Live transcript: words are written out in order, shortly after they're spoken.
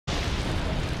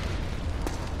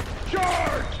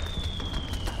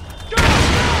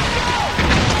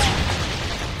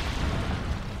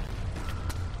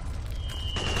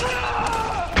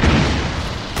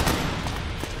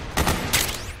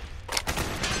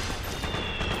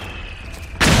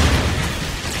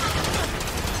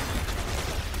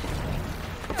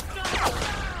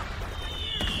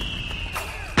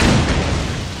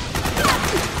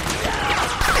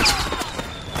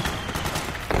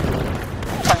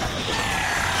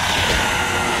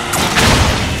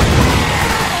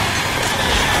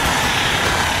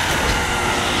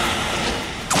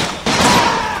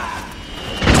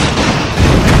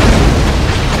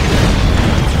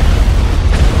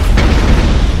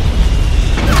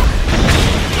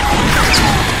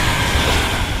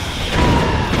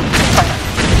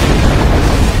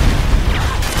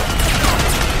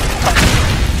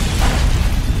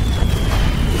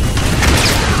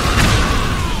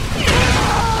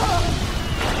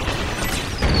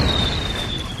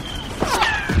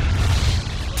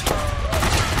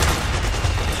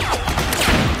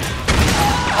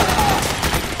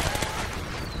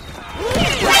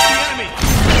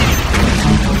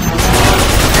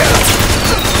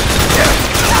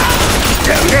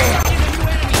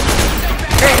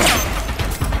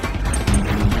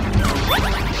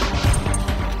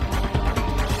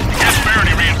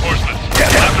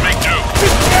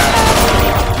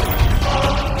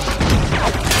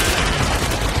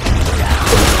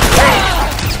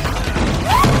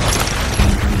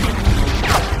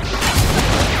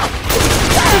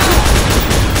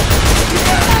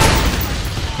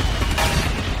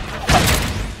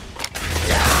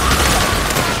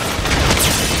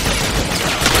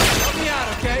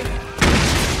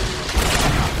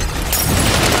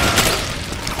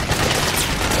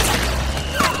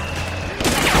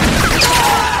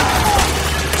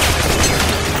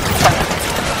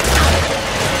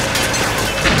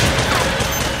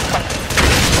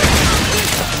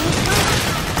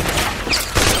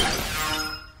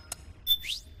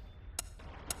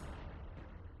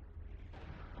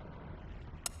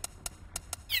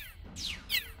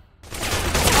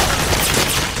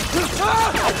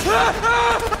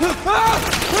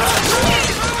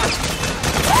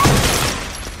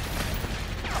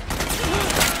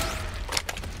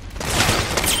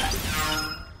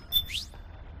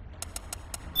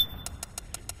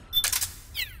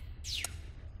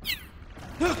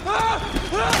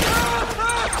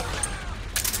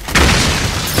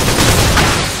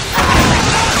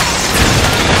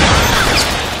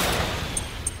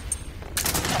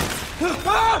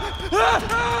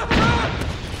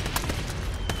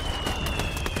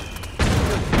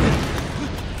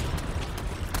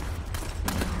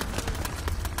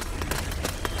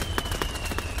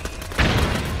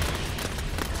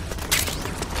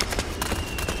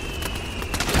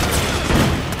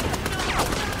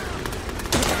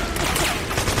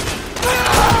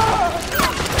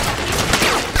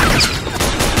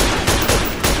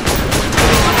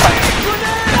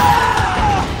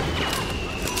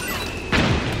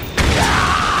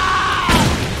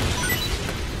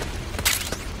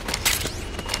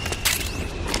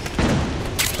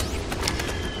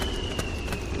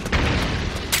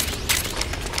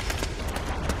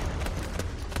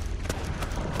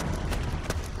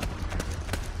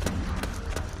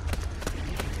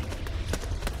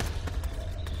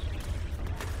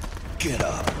Get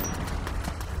up.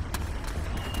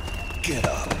 Get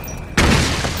up.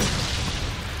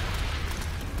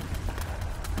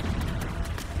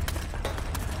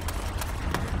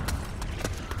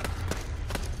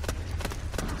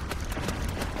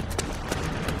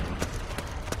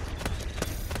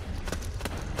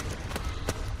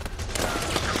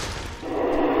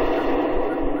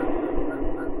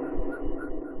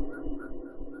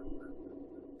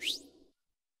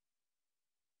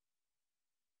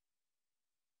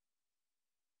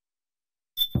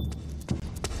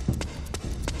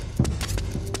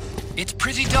 It's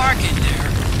pretty dark in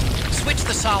there. Switch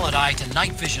the solid eye to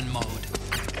night vision mode.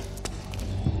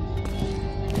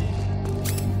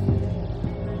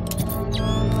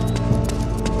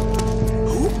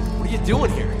 Who? What are you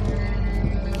doing here?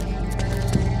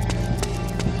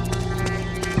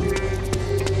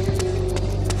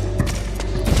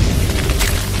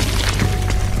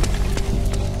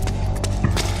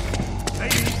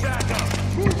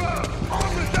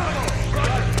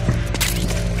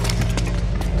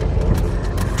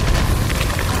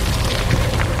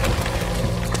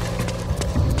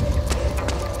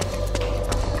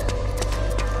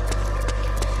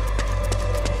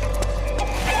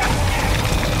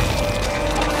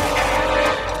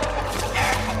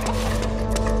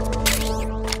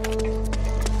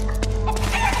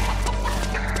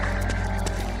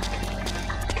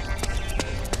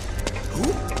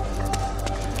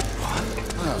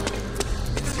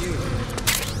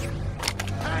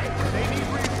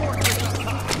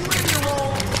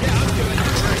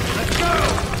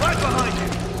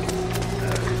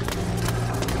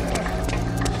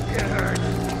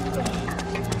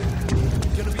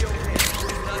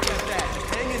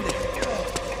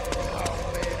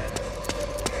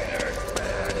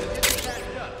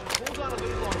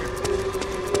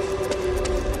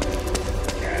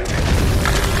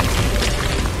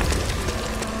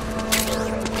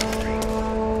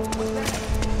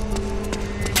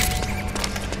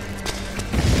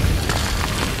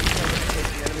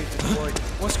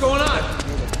 What's going on?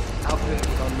 Outfit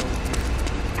with unknown people.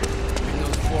 Bring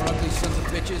those four ugly sons of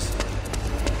bitches.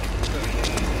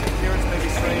 Appearance may be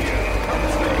strange.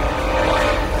 What's going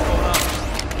on?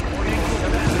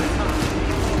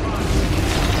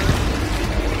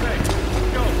 Okay, let's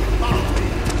go. Follow me.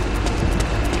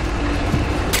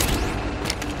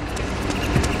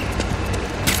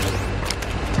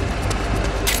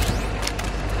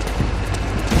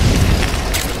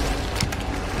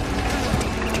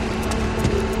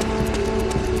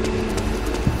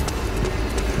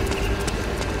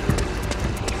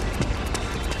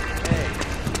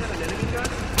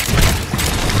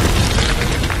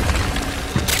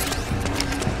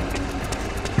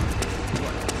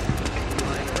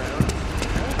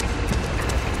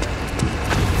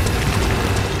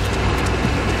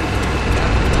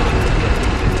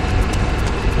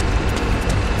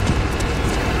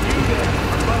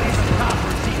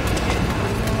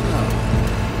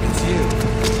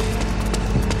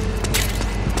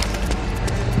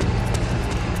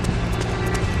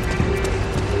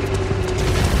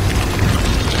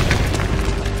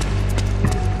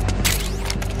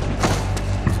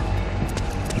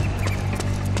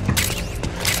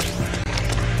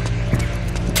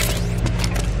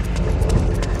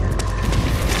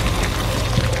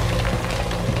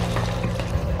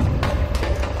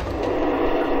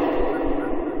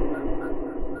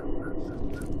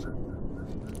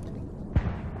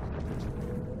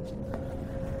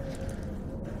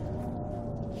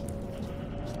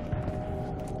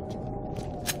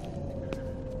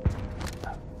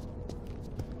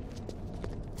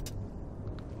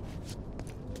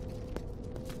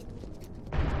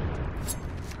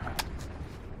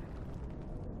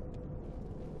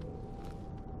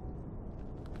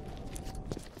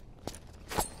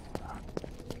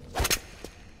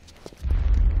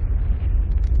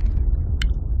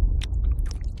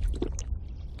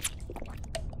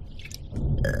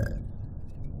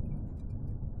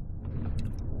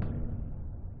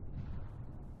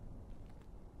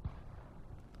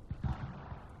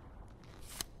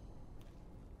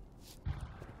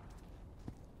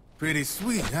 Pretty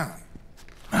sweet,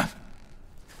 huh?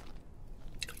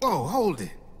 Whoa, hold it.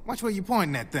 Watch where you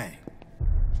pointing that thing.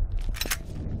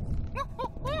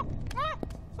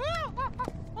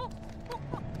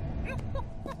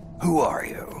 Who are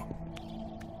you?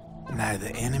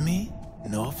 Neither enemy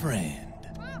nor friend.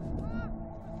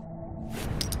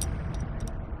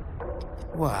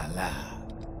 Voila.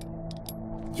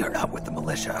 You're not with the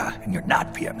militia, and you're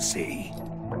not PMC.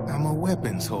 I'm a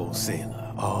weapons wholesaler.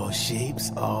 All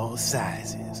shapes, all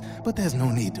sizes. But there's no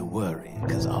need to worry,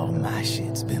 because all my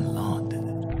shit's been laundered.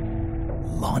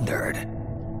 Laundered?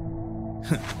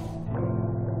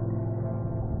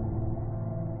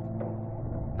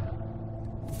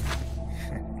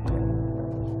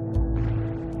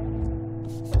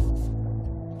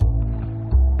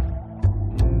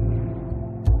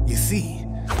 You see,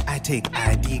 I take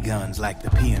ID guns like the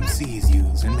PMCs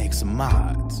use and make some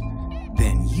mods.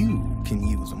 Then you can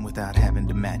use them without having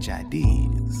to match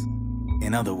IDs.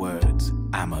 In other words,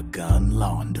 I'm a gun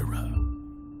launderer.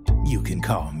 You can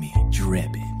call me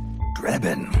Drebin.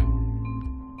 Drebin?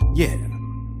 Yeah,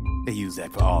 they use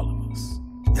that for all of us.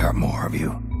 There are more of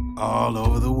you? All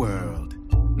over the world.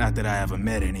 Not that I ever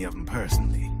met any of them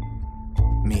personally.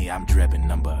 Me, I'm Drebin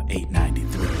number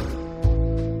 893.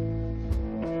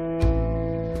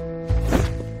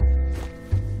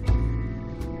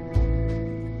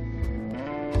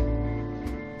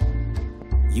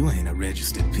 You ain't a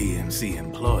registered PMC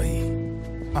employee,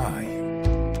 are you?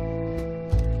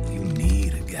 You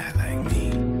need a guy like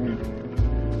me.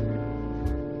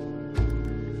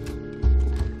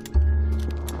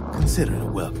 Consider it a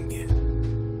welcome gift.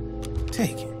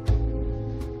 Take it.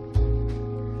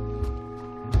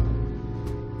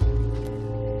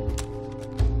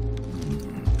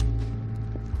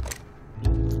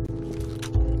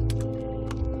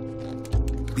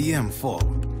 The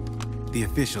M4, the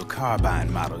official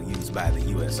carbine model used by the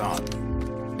U.S. Army,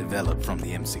 developed from the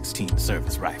M16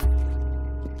 service rifle.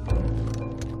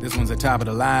 This one's a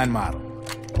top-of-the-line model,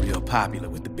 real popular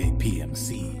with the big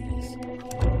PMCs.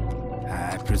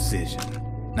 High precision,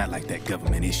 not like that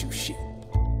government-issue shit.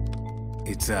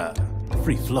 It's,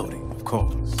 free-floating, of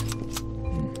course.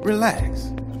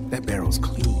 Relax, that barrel's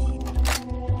clean.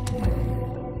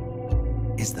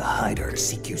 Is the hider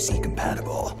CQC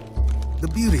compatible? The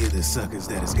beauty of this sucker is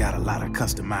that it's got a lot of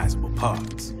customizable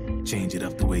parts. Change it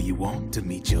up the way you want to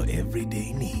meet your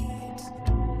everyday needs.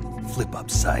 Flip-up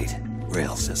sight,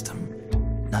 rail system.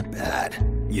 Not bad.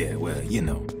 Yeah, well, you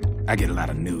know, I get a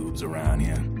lot of noobs around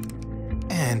here.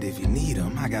 And if you need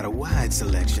them, I got a wide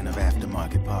selection of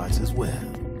aftermarket parts as well.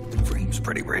 The frame's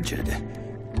pretty rigid.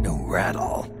 No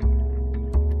rattle.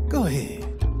 Go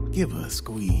ahead, give her a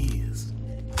squeeze.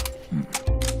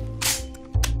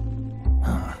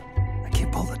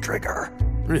 Pull the trigger.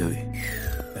 Really?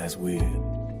 That's weird.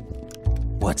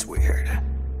 What's weird?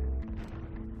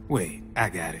 Wait, I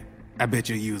got it. I bet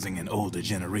you're using an older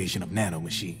generation of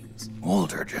nanomachines.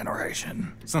 Older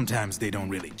generation? Sometimes they don't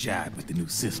really jive with the new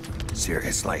system.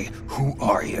 Seriously, who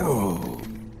are you? Whoa.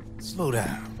 Slow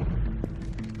down.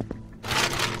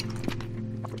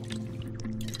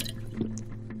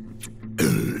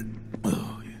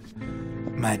 Oh, yes.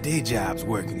 My day job's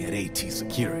working at AT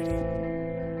Security.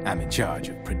 I'm in charge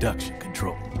of production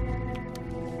control.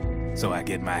 So I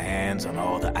get my hands on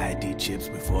all the ID chips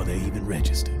before they're even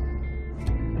registered.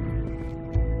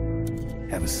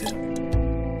 Have a sip.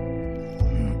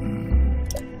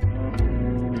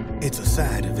 It's a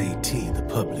side of AT the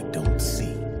public don't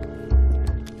see.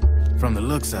 From the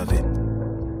looks of it,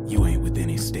 you ain't with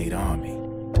any state army.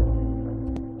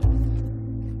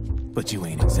 But you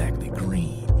ain't exactly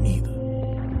green, neither.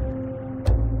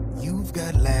 You've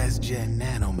got last-gen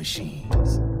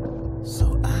nanomachines.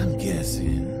 So I'm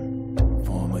guessing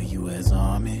former U.S.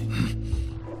 Army?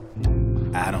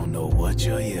 I don't know what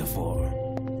you're here for.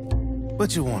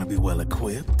 But you want to be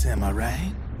well-equipped, am I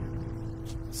right?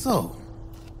 So,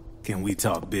 can we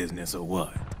talk business or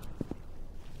what?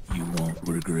 You won't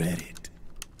regret it.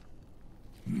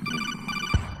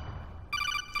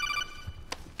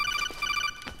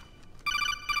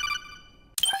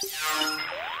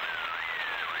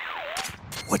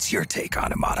 What's your take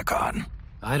on Emoticon?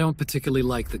 I don't particularly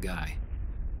like the guy.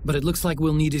 But it looks like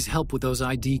we'll need his help with those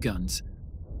ID guns.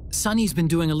 Sonny's been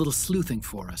doing a little sleuthing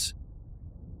for us.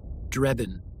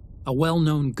 Drebin, a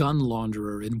well-known gun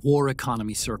launderer in war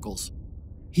economy circles.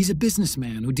 He's a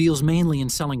businessman who deals mainly in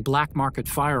selling black market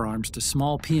firearms to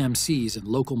small PMCs and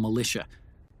local militia.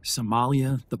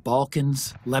 Somalia, the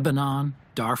Balkans, Lebanon,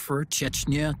 Darfur,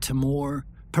 Chechnya, Timor,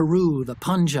 Peru, the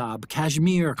Punjab,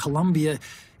 Kashmir, Colombia.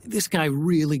 This guy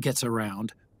really gets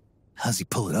around. How's he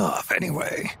pull it off,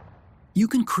 anyway? You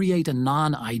can create a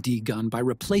non-ID gun by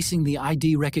replacing the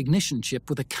ID recognition chip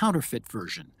with a counterfeit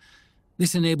version.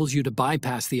 This enables you to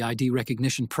bypass the ID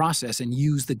recognition process and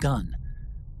use the gun.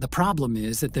 The problem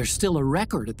is that there's still a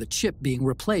record of the chip being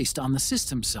replaced on the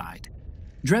system side.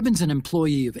 Drebin's an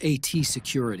employee of AT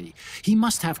Security. He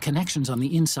must have connections on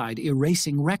the inside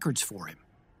erasing records for him.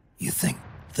 You think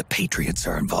the Patriots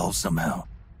are involved somehow?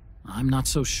 I'm not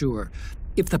so sure.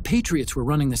 If the Patriots were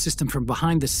running the system from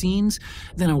behind the scenes,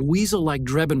 then a weasel like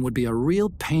Drebin would be a real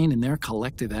pain in their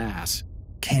collective ass.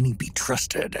 Can he be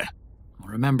trusted?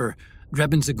 Remember,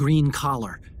 Drebin's a green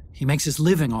collar. He makes his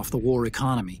living off the war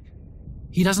economy.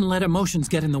 He doesn't let emotions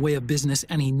get in the way of business,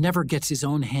 and he never gets his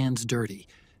own hands dirty.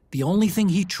 The only thing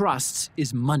he trusts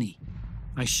is money.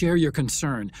 I share your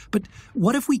concern, but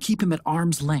what if we keep him at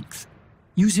arm's length?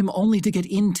 Use him only to get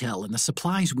intel and the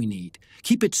supplies we need.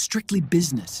 Keep it strictly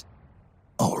business.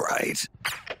 All right.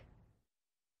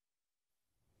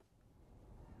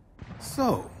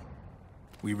 So,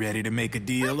 we ready to make a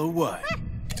deal or what?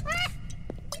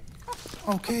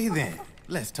 Okay then,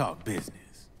 let's talk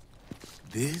business.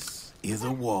 This is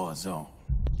a war zone.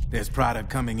 There's product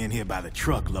coming in here by the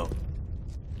truckload.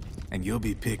 And you'll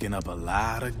be picking up a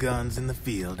lot of guns in the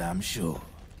field, I'm sure.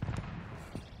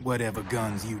 Whatever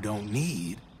guns you don't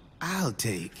need, I'll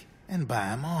take and buy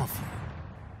them off you.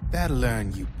 That'll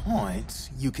earn you points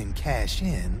you can cash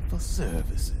in for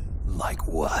services. Like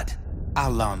what?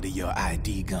 I'll launder your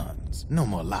ID guns, no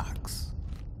more locks.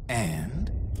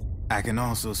 And I can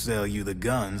also sell you the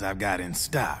guns I've got in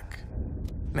stock.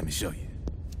 Let me show you.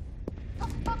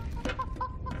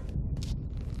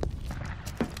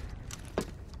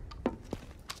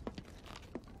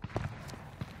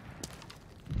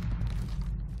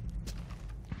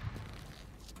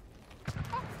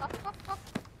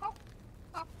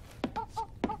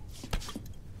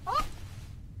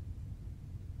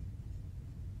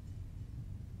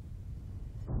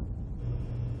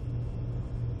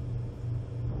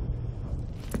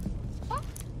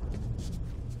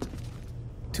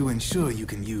 To ensure you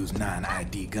can use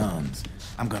non-ID guns,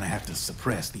 I'm gonna have to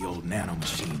suppress the old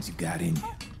nanomachines you got in you.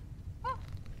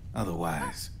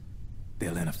 Otherwise,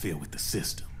 they'll interfere with the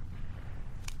system.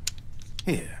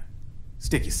 Here,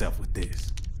 stick yourself with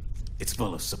this. It's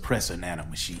full of suppressor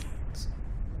nanomachines.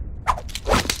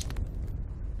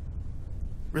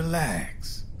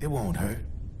 Relax, it won't hurt.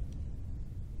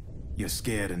 You're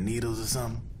scared of needles or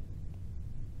something?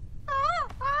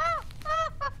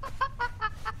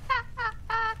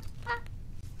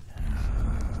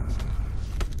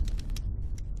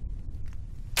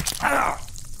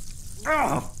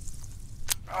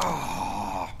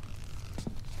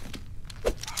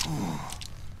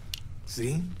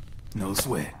 See? No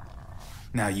sweat.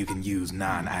 Now you can use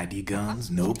non-ID guns,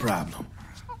 no problem.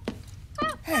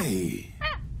 Hey,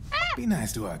 be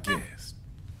nice to our guest.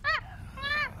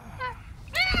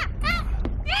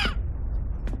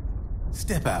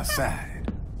 Step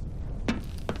outside.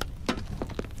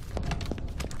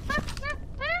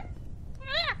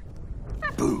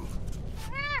 Boo.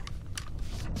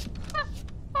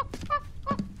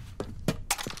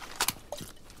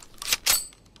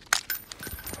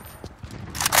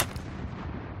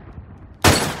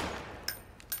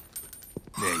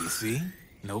 There you see?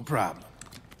 No problem.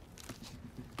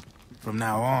 From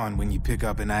now on, when you pick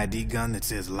up an ID gun that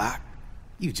says lock,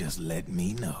 you just let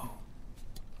me know.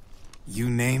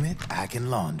 You name it, I can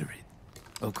launder it.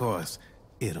 Of course,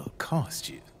 it'll cost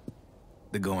you.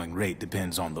 The going rate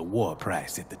depends on the war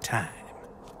price at the time.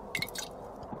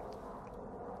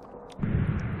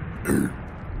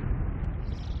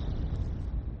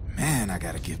 Man, I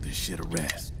gotta give this shit a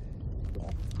rest.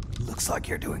 Looks like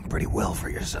you're doing pretty well for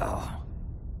yourself.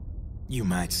 You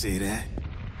might say that.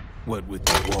 What with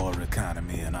the war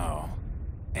economy and all,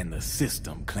 and the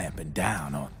system clamping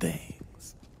down on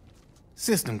things.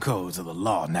 System codes are the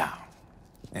law now,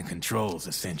 and control's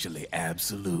essentially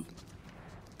absolute,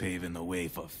 paving the way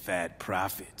for fat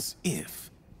profits if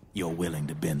you're willing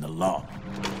to bend the law.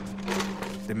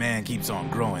 Demand keeps on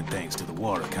growing thanks to the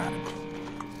war economy.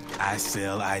 I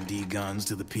sell ID guns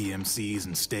to the PMCs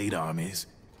and state armies,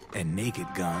 and naked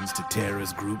guns to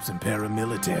terrorist groups and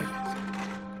paramilitaries.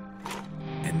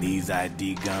 And these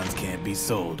ID guns can't be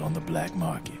sold on the black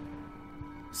market.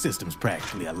 System's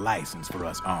practically a license for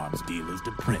us arms dealers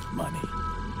to print money.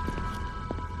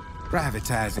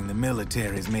 Privatizing the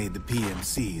military's made the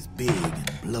PMCs big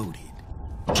and bloated.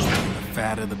 And the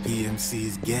fatter the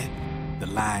PMCs get, the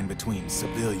line between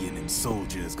civilian and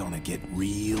soldier is gonna get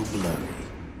real blurry.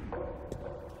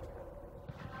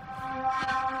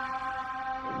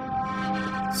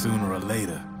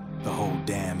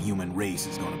 human race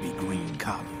is gonna be green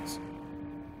collars.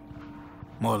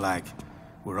 More like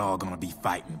we're all gonna be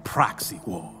fighting proxy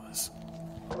wars.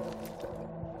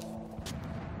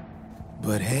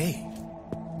 But hey,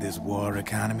 this war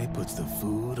economy puts the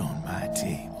food on my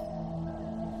table.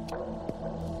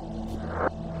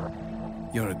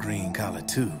 You're a green collar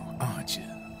too, aren't you?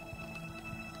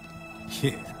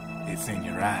 Yeah, it's in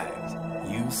your eyes.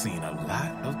 You've seen a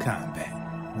lot of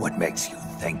combat. What makes you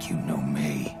think you know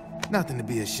me? Nothing to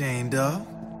be ashamed of.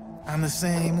 I'm the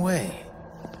same way.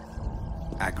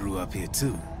 I grew up here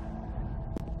too.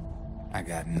 I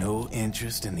got no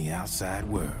interest in the outside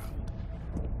world.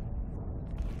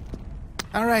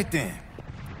 All right then.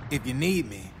 If you need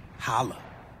me, holla.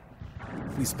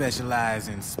 We specialize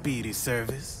in speedy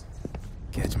service.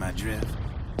 Catch my drift?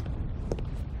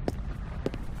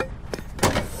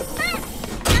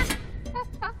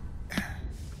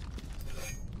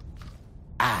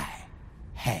 I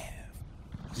have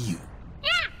you.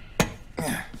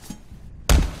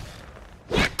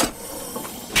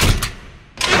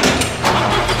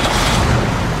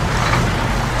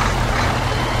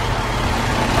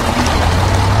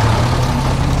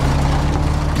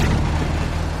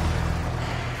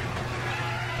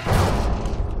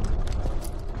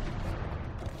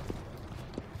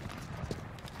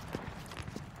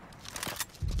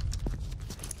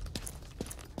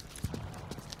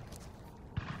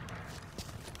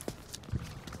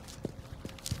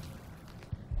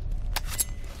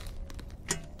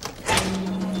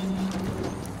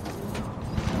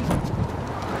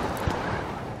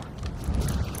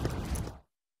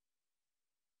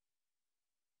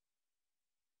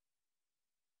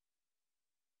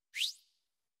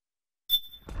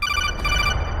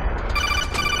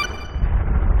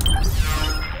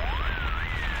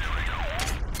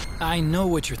 I know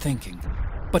what you're thinking,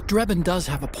 but Drebin does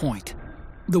have a point.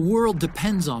 The world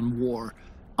depends on war,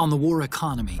 on the war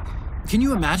economy. Can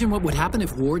you imagine what would happen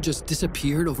if war just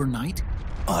disappeared overnight?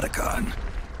 Otacon,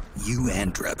 you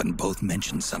and Drebin both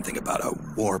mentioned something about a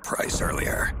war price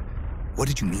earlier. What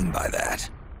did you mean by that?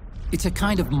 It's a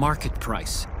kind of market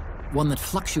price, one that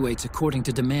fluctuates according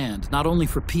to demand, not only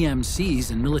for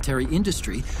PMCs and military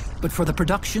industry, but for the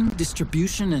production,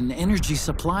 distribution, and energy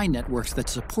supply networks that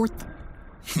support them.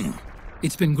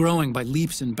 It's been growing by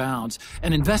leaps and bounds,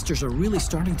 and investors are really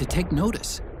starting to take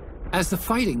notice. As the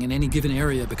fighting in any given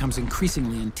area becomes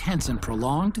increasingly intense and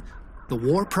prolonged, the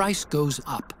war price goes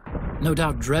up. No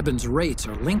doubt Drebin's rates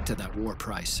are linked to that war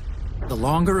price. The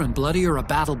longer and bloodier a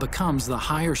battle becomes, the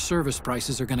higher service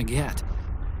prices are going to get.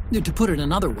 To put it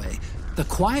another way, the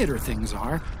quieter things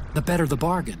are, the better the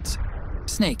bargains.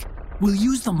 Snake, we'll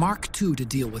use the Mark II to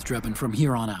deal with Drebin from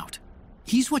here on out.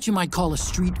 He's what you might call a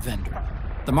street vendor.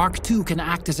 The Mark II can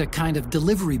act as a kind of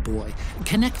delivery boy and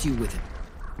connect you with it.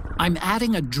 I'm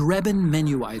adding a Drebin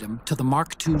menu item to the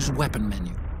Mark II's weapon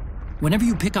menu. Whenever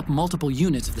you pick up multiple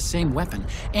units of the same weapon,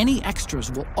 any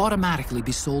extras will automatically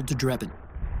be sold to Drebin.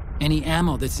 Any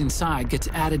ammo that's inside gets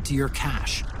added to your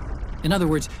cache. In other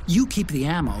words, you keep the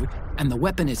ammo, and the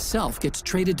weapon itself gets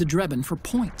traded to Drebin for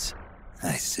points.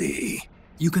 I see.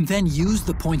 You can then use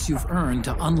the points you've earned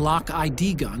to unlock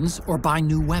ID guns or buy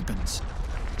new weapons.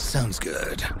 Sounds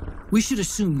good. We should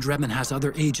assume Drebin has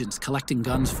other agents collecting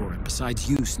guns for him besides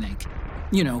you, Snake.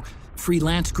 You know,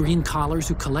 freelance green collars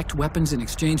who collect weapons in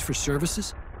exchange for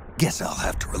services? Guess I'll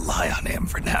have to rely on him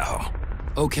for now.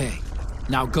 Okay,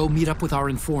 now go meet up with our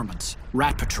informants,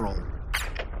 Rat Patrol.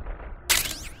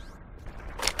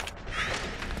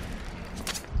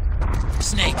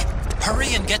 Snake,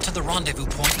 hurry and get to the rendezvous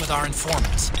point with our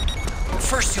informants.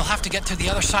 First, you'll have to get to the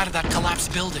other side of that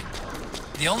collapsed building.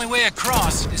 The only way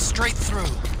across is straight through.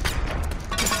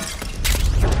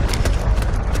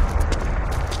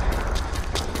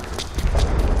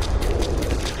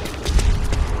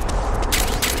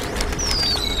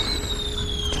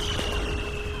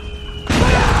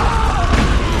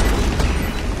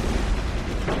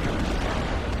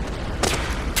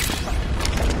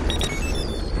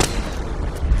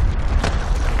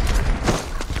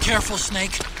 Careful,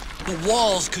 Snake. The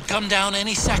walls could come down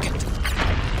any second.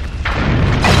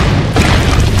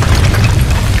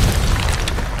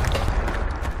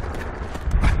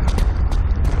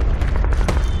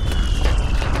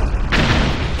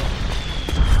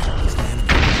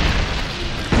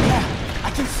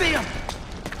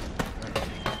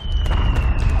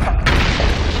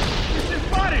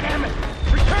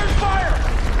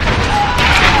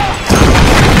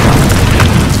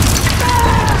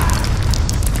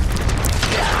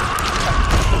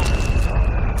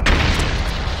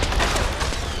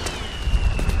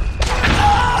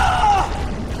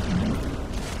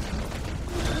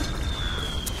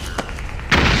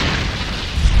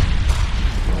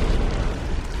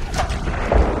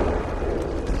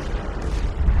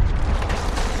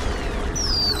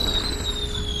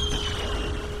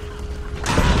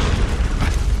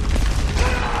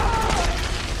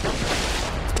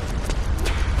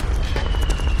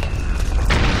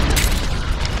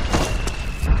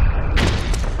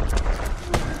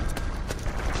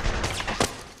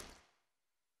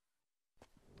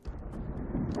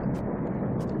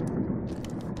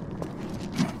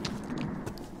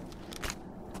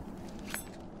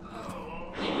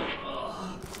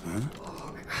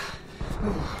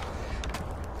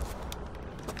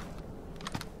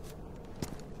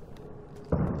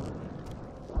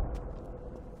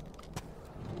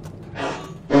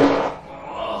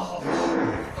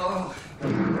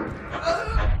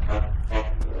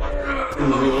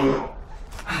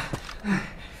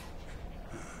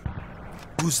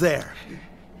 Who's there?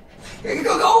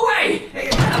 Go away!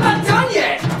 I'm not done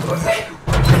yet!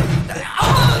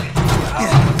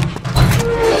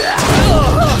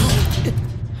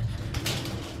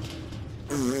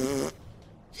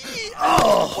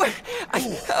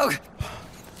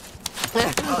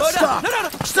 Stop! No!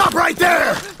 Stop right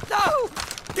there! No!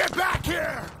 Get back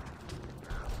here!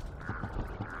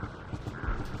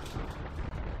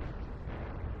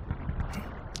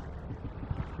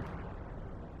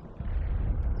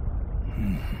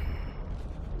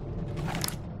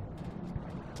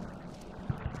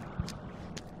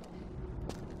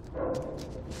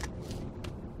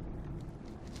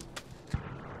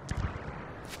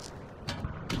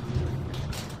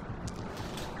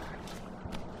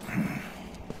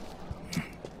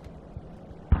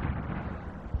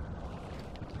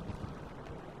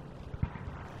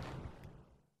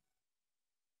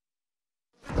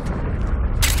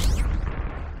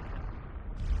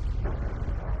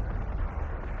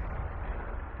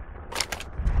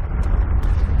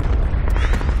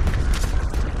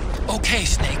 Okay,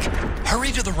 Snake.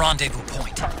 Hurry to the rendezvous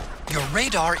point. Your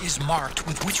radar is marked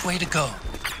with which way to go.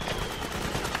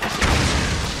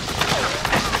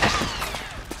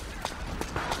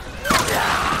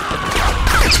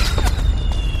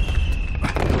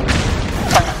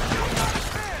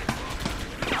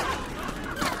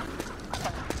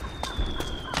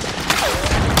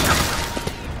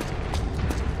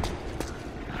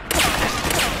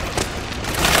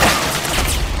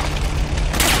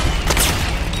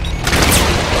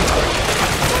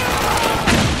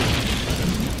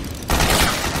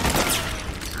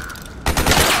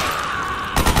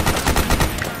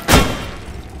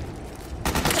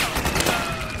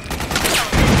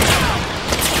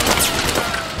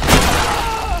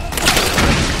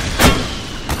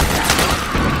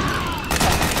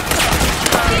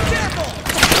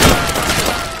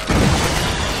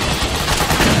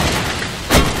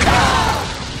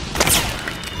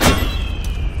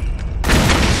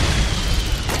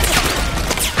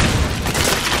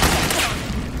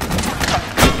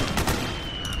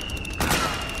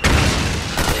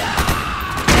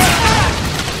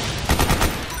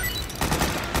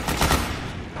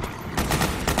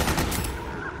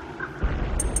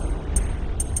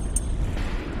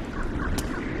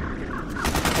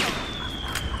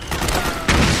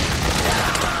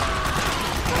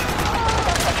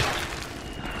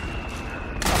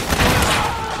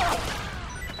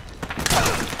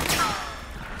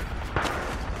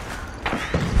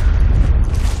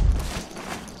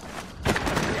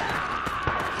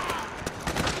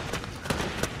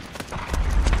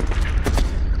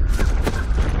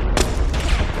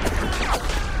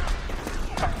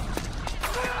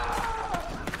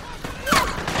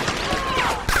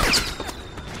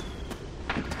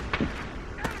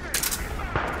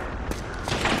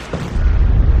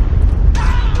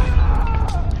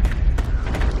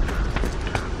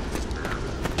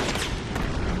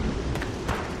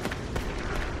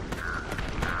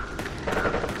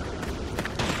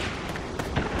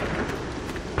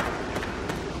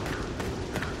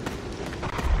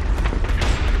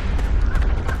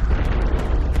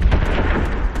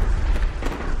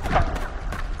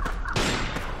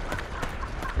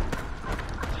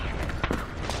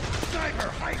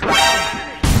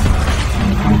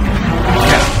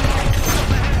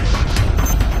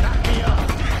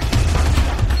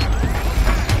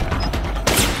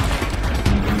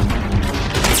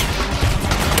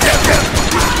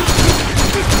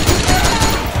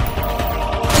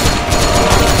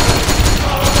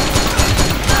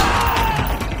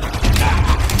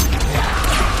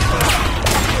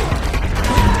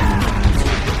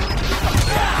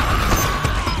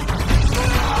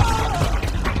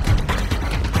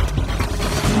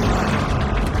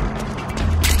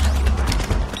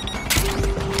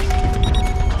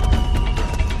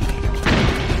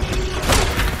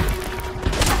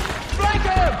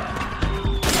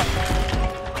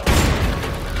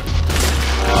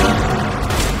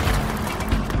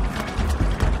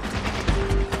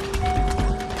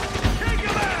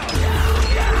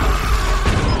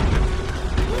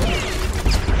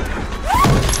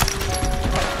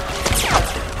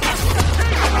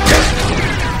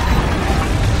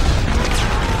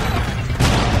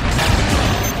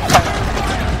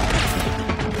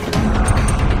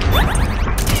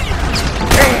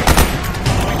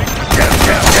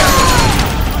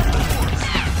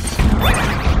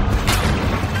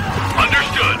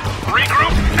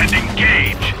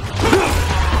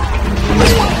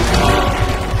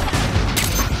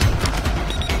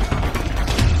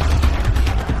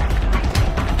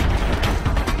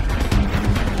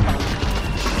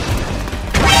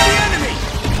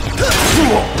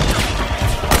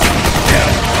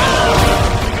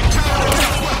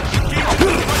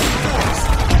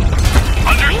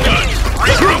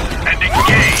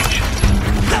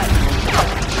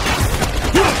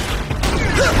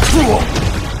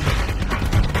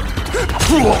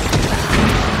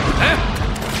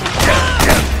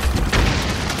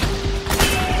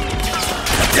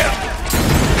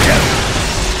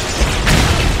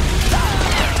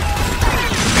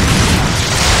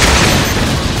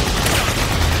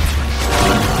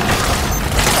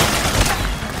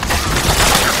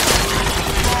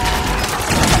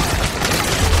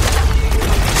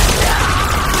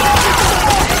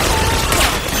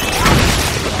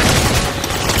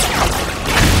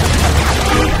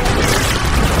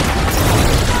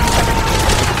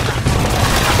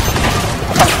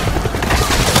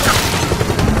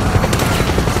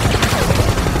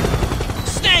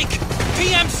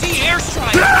 PMC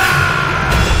airstrike!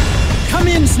 Come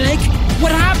in, Snake!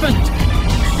 What happened?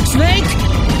 Snake?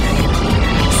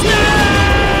 Snake!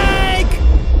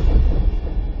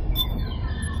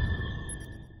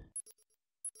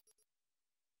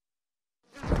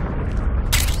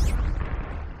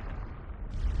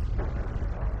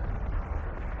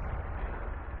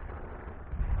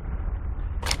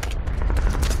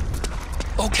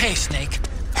 Okay, Snake.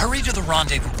 Hurry to the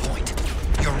rendezvous point.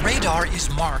 Your radar is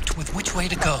marked with which way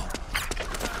to go.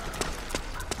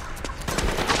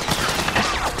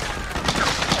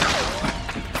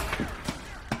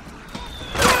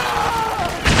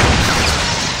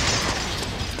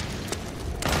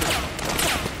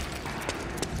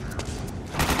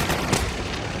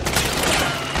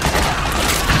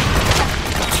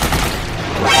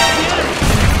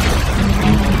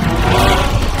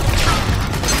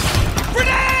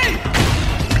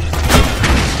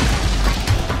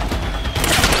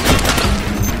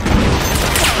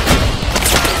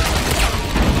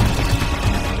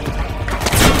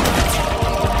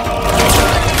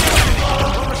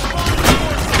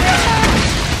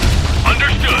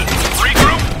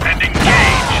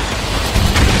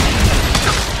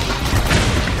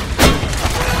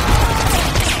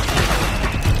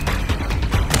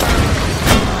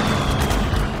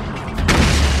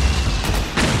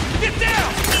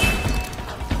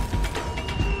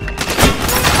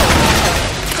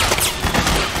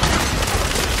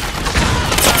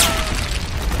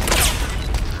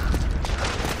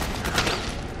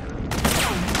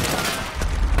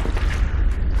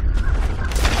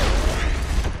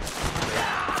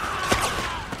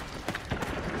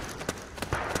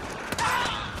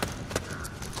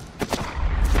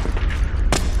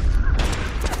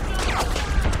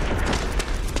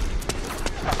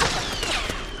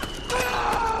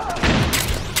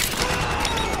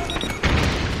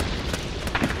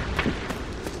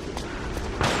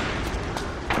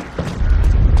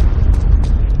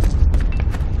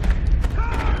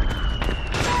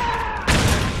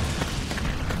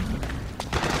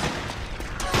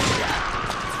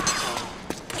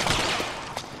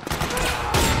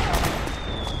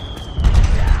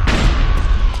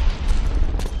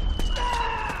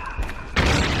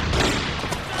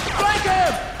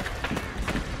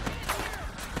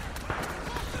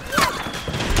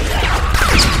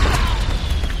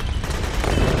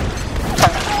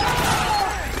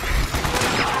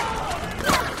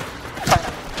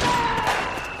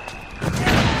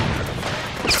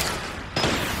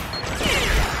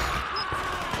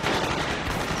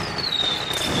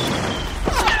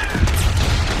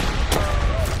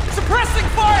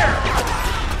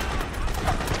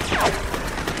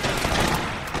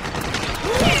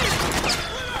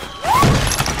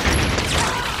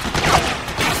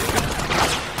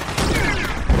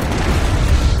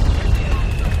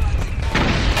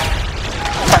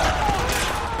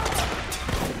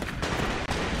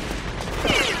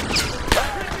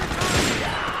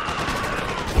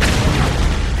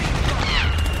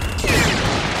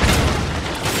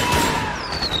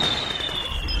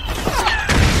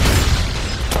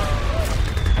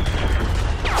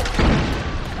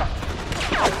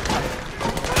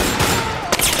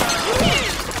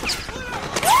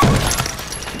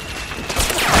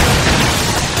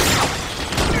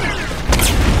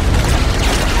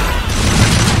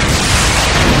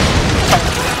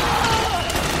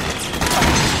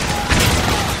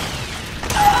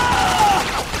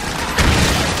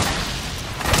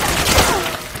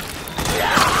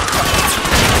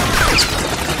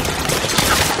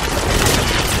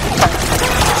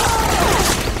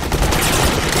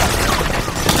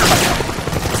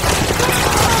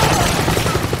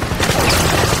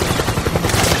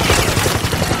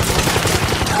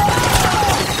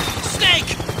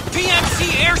 PMC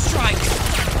airstrike!